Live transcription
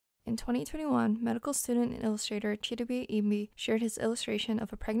In 2021, medical student and illustrator Chidobe Ibi shared his illustration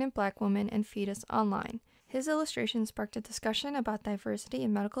of a pregnant black woman and fetus online. His illustration sparked a discussion about diversity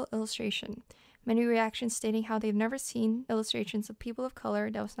in medical illustration, many reactions stating how they've never seen illustrations of people of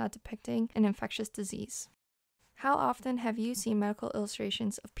color that was not depicting an infectious disease. How often have you seen medical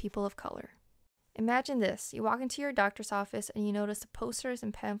illustrations of people of color? Imagine this: you walk into your doctor's office and you notice the posters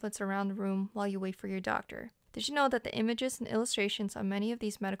and pamphlets around the room while you wait for your doctor. Did you know that the images and illustrations on many of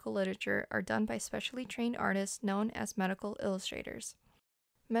these medical literature are done by specially trained artists known as medical illustrators?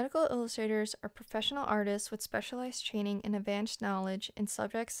 Medical illustrators are professional artists with specialized training and advanced knowledge in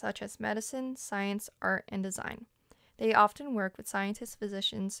subjects such as medicine, science, art, and design. They often work with scientists,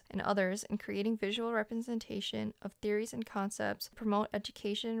 physicians, and others in creating visual representation of theories and concepts to promote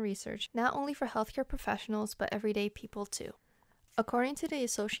education and research, not only for healthcare professionals, but everyday people too. According to the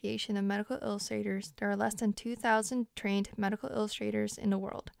Association of Medical Illustrators, there are less than 2,000 trained medical illustrators in the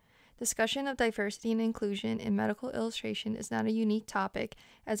world. Discussion of diversity and inclusion in medical illustration is not a unique topic,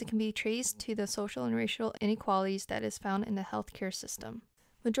 as it can be traced to the social and racial inequalities that is found in the healthcare system.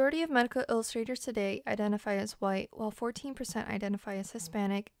 Majority of medical illustrators today identify as white, while 14% identify as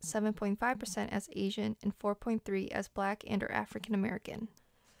Hispanic, 7.5% as Asian, and 4.3% as Black and/or African American.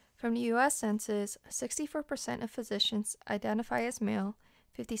 From the U.S. Census, 64% of physicians identify as male,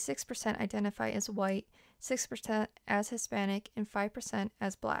 56% identify as white, 6% as Hispanic, and 5%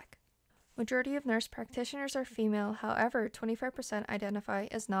 as Black. Majority of nurse practitioners are female, however, 25% identify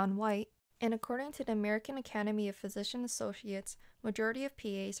as non-white, and according to the American Academy of Physician Associates, majority of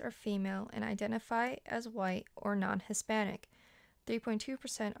PAs are female and identify as white or non-Hispanic.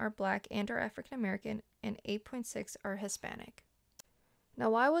 3.2% are Black and/or African American, and 8.6% are Hispanic. Now,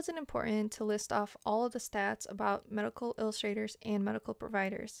 why was it important to list off all of the stats about medical illustrators and medical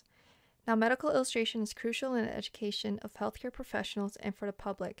providers? Now, medical illustration is crucial in the education of healthcare professionals and for the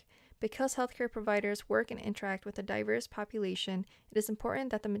public. Because healthcare providers work and interact with a diverse population, it is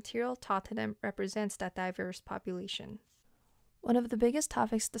important that the material taught to them represents that diverse population. One of the biggest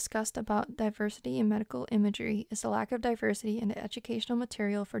topics discussed about diversity in medical imagery is the lack of diversity in the educational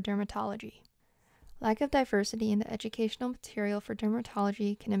material for dermatology. Lack of diversity in the educational material for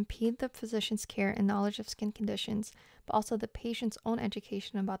dermatology can impede the physician's care and knowledge of skin conditions, but also the patient's own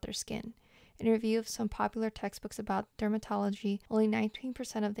education about their skin. In a review of some popular textbooks about dermatology, only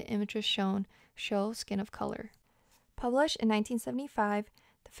 19% of the images shown show skin of color. Published in 1975,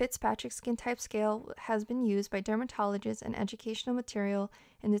 the Fitzpatrick Skin Type Scale has been used by dermatologists and educational material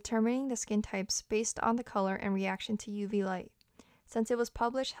in determining the skin types based on the color and reaction to UV light. Since it was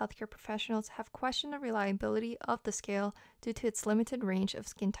published, healthcare professionals have questioned the reliability of the scale due to its limited range of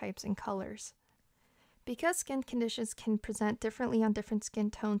skin types and colors. Because skin conditions can present differently on different skin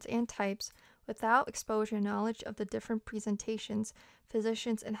tones and types, without exposure and knowledge of the different presentations,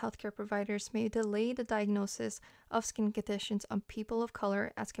 physicians and healthcare providers may delay the diagnosis of skin conditions on people of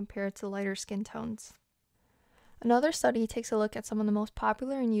color as compared to lighter skin tones. Another study takes a look at some of the most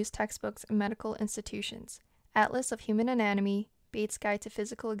popular and used textbooks in medical institutions: Atlas of Human Anatomy, Bates Guide to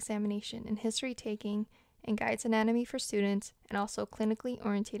Physical Examination and History Taking, and Guides Anatomy for Students, and also Clinically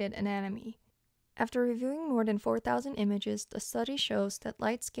Orientated Anatomy. After reviewing more than 4,000 images, the study shows that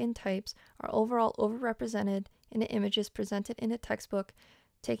light skin types are overall overrepresented in the images presented in the textbook,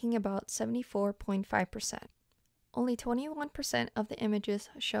 taking about 74.5%. Only 21% of the images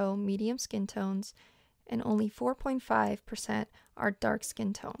show medium skin tones, and only 4.5% are dark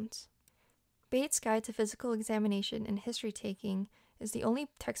skin tones. Bates' Guide to Physical Examination and History Taking is the only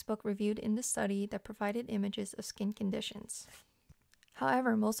textbook reviewed in the study that provided images of skin conditions.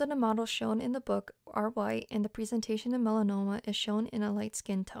 However, most of the models shown in the book are white, and the presentation of melanoma is shown in a light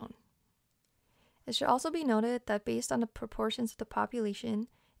skin tone. It should also be noted that based on the proportions of the population,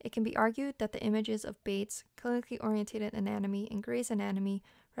 it can be argued that the images of Bates, Clinically Orientated Anatomy, and Gray's Anatomy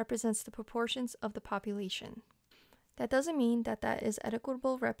represents the proportions of the population. That doesn't mean that is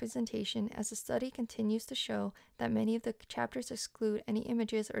equitable representation, as the study continues to show that many of the chapters exclude any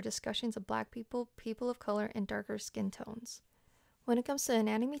images or discussions of Black people, people of color, and darker skin tones. When it comes to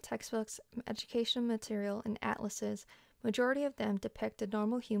anatomy textbooks, educational material, and atlases, majority of them depict the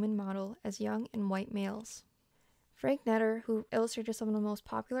normal human model as young and white males. Frank Netter, who illustrated some of the most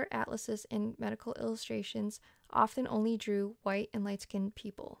popular atlases in medical illustrations, often only drew white and light-skinned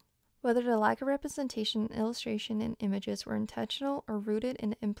people. Whether the lack of representation in illustration and images were intentional or rooted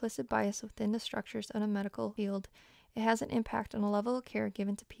in implicit bias within the structures of the medical field, it has an impact on the level of care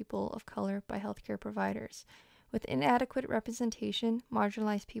given to people of color by healthcare providers. With inadequate representation,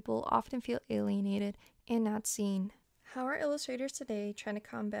 marginalized people often feel alienated and not seen. How are illustrators today trying to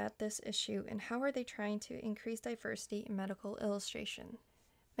combat this issue, and how are they trying to increase diversity in medical illustration?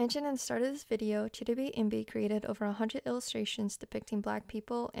 Mentioned in the start of this video, Chidebe Imbi created over 100 illustrations depicting Black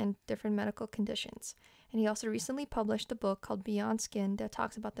people and different medical conditions. And he also recently published a book called Beyond Skin that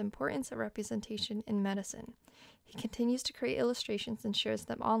talks about the importance of representation in medicine. He continues to create illustrations and shares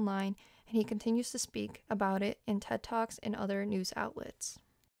them online, and he continues to speak about it in TED Talks and other news outlets.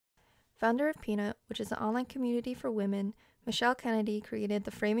 Founder of Peanut, which is an online community for women, Michelle Kennedy created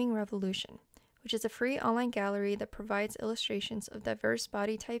the Framing Revolution, which is a free online gallery that provides illustrations of diverse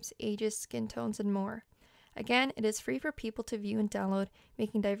body types, ages, skin tones, and more. Again, it is free for people to view and download,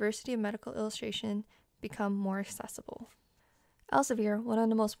 making diversity of medical illustration become more accessible. Elsevier, one of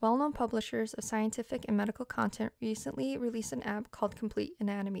the most well-known publishers of scientific and medical content, recently released an app called Complete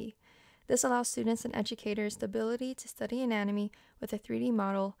Anatomy. This allows students and educators the ability to study anatomy with a 3D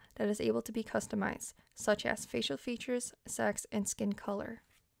model that is able to be customized, such as facial features, sex, and skin color.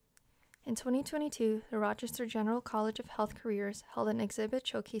 In 2022, the Rochester General College of Health Careers held an exhibit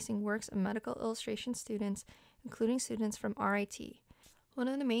showcasing works of medical illustration students, including students from RIT. One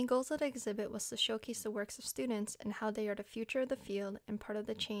of the main goals of the exhibit was to showcase the works of students and how they are the future of the field and part of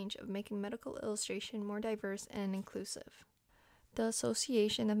the change of making medical illustration more diverse and inclusive. The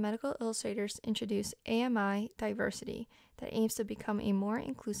Association of Medical Illustrators introduced AMI Diversity that aims to become a more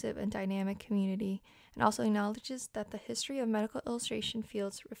inclusive and dynamic community, and also acknowledges that the history of medical illustration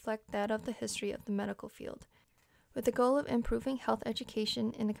fields reflect that of the history of the medical field. With the goal of improving health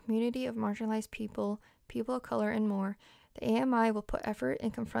education in the community of marginalized people, people of color, and more, the AMI will put effort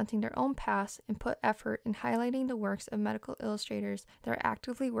in confronting their own past and put effort in highlighting the works of medical illustrators that are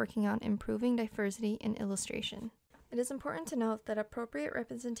actively working on improving diversity in illustration. It is important to note that appropriate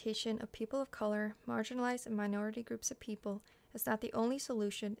representation of people of color, marginalized and minority groups of people is not the only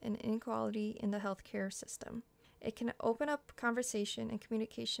solution in inequality in the healthcare system. It can open up conversation and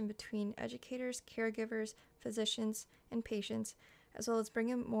communication between educators, caregivers, physicians, and patients, as well as bring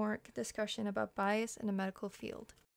in more discussion about bias in the medical field.